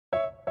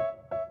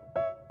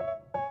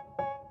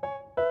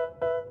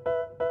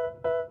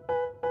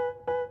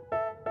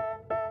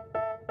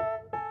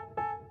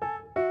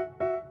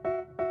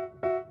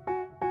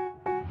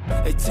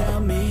They tell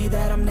me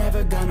that I'm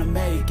never gonna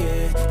make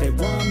it. They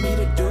want me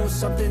to do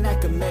something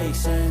that could make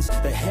sense.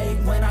 They hate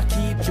when I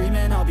keep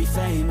dreaming I'll be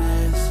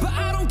famous, but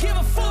I don't give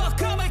a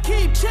fuck, I'ma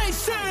keep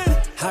chasing.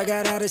 I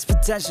got all this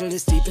potential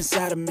that's deep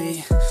inside of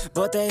me,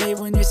 but they hate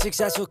when you're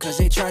successful cause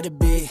they try to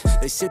be.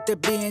 They sit there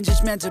being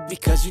judgmental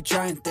because you're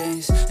trying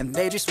things, and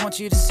they just want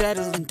you to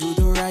settle and do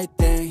the right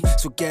thing.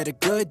 So get a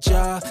good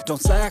job,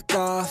 don't slack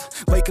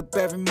off. Wake up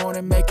every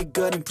morning, make a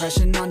good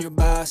impression on your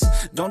boss.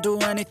 Don't do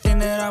anything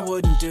that I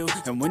wouldn't do,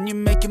 and when you're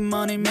making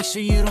money, make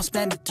sure you don't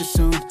spend it too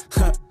soon.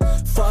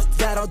 Fuck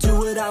that, I'll do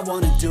what I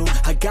wanna do.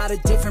 I got a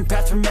different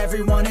path from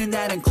everyone, and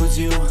that includes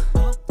you.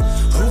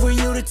 Who are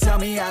you to tell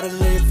me how to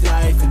live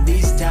life? In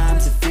these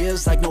times it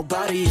feels like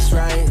nobody's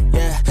right,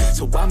 yeah.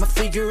 So I'ma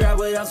figure out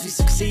what else we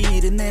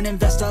succeed, and then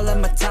invest all of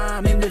my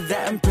time into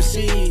that and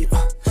proceed.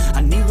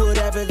 I need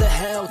whatever the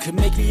hell could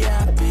make me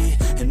happy,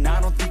 and I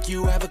don't think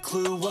you have a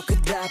clue what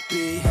could that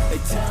be. They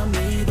tell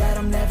me that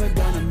I'm never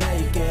gonna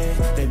make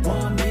it. They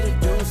want me to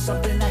do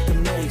something that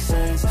could make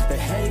sense. They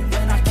hate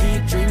when I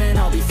keep dreaming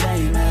I'll be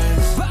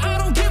famous, but I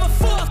don't give a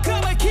fuck,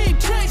 I'ma keep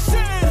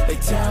chasing. They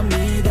tell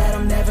me that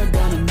I'm never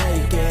gonna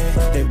make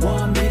it. They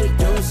want me to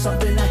do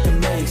something that can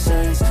make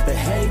sense. They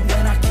hate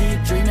when I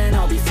keep dreaming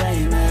I'll be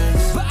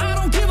famous, but I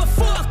don't give a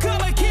fuck,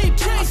 I'ma keep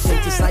chasing. I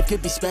think this life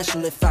could be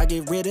special if I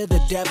get rid of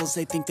the devils.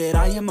 They think that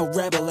I am a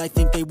rebel, I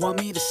think they want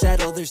me to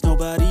settle. There's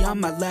nobody on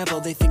my level.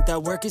 They think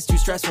that work is too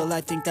stressful,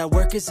 I think that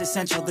work is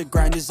essential. The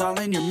grind is all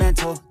in your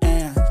mental,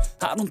 and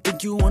I don't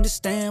think you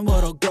understand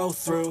what I'll go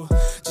through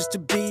just to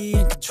be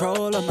in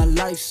control of my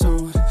life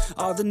soon.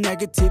 All the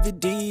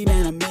negativity,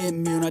 man, I'm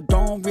immune. I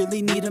don't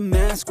really need a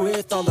mask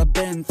with all I've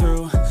been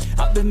through.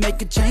 I've been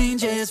making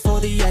changes for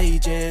the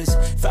ages.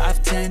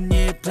 5-10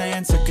 year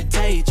plans are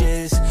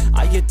contagious.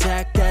 I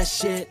attack that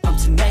shit, I'm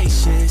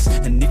tenacious.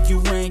 And if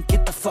you ain't,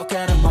 get the fuck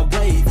out of my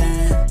way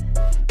then.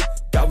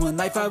 Got one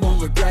life, I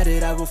won't regret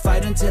it. I will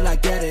fight until I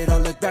get it. I'll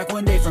look back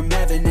one day from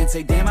heaven and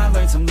say, damn, I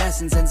learned some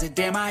lessons. And say,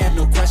 damn, I have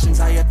no questions.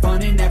 I had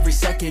fun in every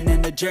second,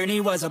 and the journey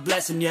was a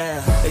blessing,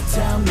 yeah. They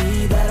tell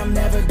me that I'm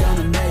never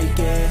gonna make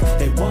it.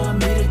 They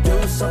want me to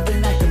do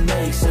something that can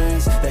make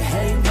sense. They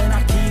hate when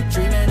I keep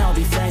dreaming I'll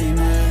be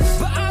famous,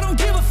 but I don't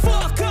give a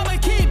fuck, I'ma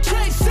keep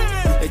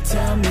chasing. They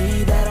tell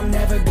me that I'm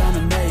never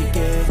gonna make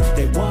it.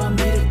 They want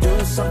me to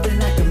do something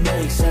that can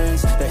make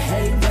sense. They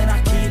hate when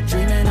I keep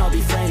dreaming I'll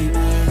be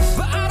famous,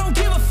 but I don't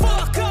give a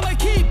fuck, I'ma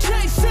keep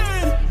chasing.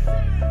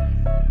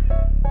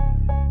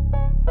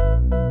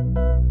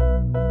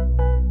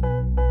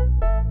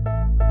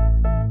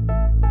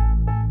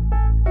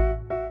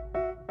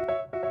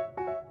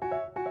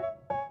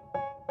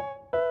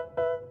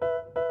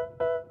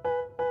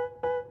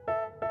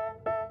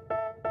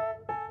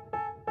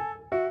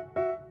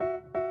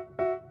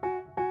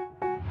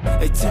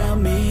 They tell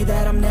me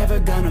that I'm never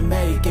gonna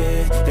make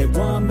it. They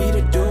want me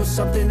to do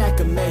something that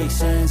can make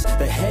sense.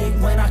 They hate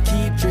when I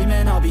keep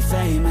dreaming I'll be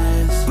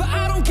famous, but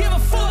I don't give a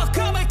fuck,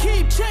 I'ma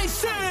keep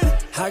chasing.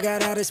 I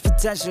got all this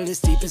potential that's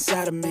deep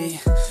inside of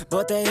me,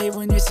 but they hate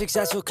when you're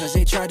successful cause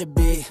they try to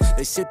be.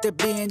 They sit there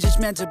being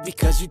judgmental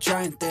because you're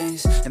trying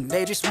things, and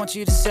they just want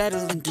you to settle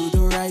and do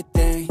the right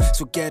thing.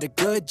 So get a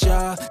good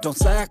job, don't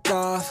slack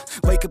off.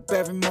 Wake up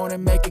every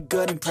morning, make a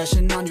good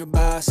impression on your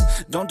boss.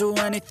 Don't do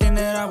anything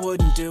that I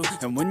wouldn't do,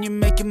 and when you're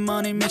making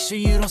money, make sure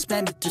you don't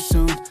spend it too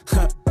soon.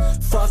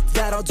 Fuck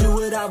that, I'll do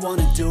what I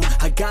wanna do.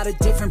 I got a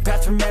different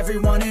path from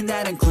everyone, and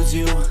that includes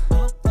you.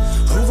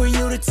 Who are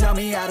you to tell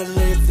me how to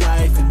live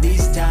life? In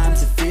these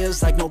times it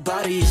feels like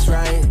nobody's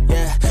right,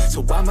 yeah.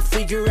 So I'ma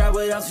figure out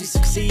what else we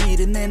succeed,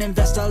 and then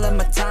invest all of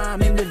my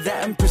time into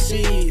that and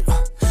proceed.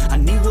 I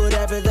need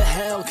whatever the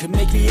hell could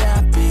make me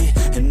happy,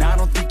 and I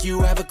don't think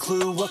you have a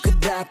clue what could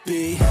that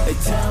be. They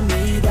tell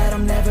me that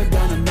I'm never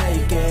gonna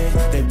make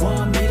it. They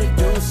want me to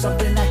do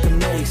something that can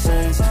make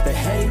sense. They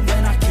hate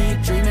when I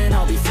keep dreaming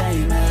I'll be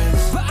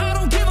famous, but I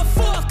don't give a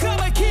fuck,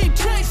 I'ma keep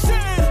chasing.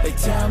 They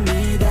tell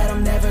me that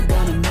I'm never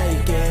gonna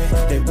make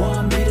it. They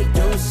want me to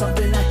do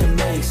something that can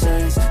make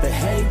sense. They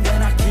hate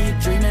when I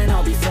keep dreaming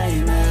I'll be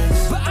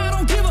famous, but I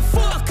don't give a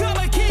fuck,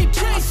 I'ma keep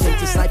chasing. I think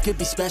this life could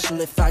be special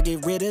if I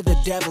get rid of the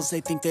devils.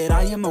 They think that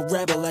I am a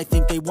rebel, I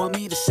think they want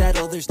me to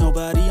settle. There's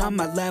nobody on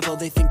my level.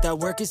 They think that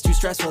work is too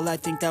stressful, I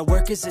think that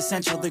work is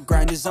essential. The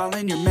grind is all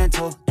in your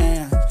mental,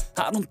 and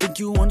I don't think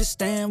you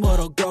understand what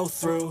I'll go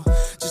through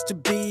just to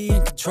be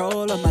in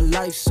control of my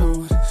life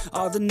soon.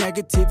 All the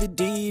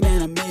negativity,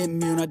 man, I'm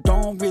immune. I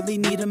don't really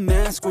need a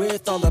mask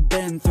with all I've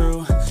been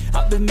through.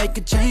 I've been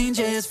making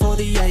changes for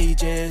the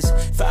ages.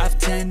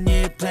 5-10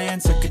 year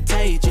plans are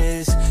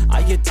contagious.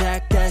 I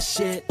attack that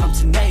shit, I'm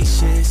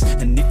tenacious.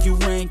 And if you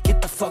ain't,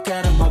 get the fuck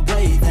out of my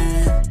way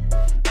then.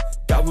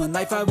 Got one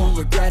life, I won't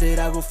regret it.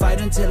 I will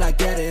fight until I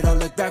get it. I'll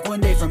look back one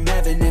day from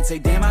heaven and say,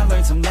 damn, I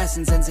learned some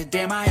lessons. And say,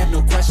 damn, I have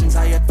no questions.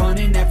 I had fun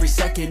in every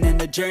second,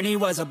 and the journey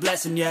was a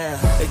blessing, yeah.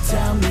 They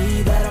tell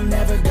me that I'm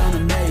never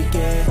gonna make it.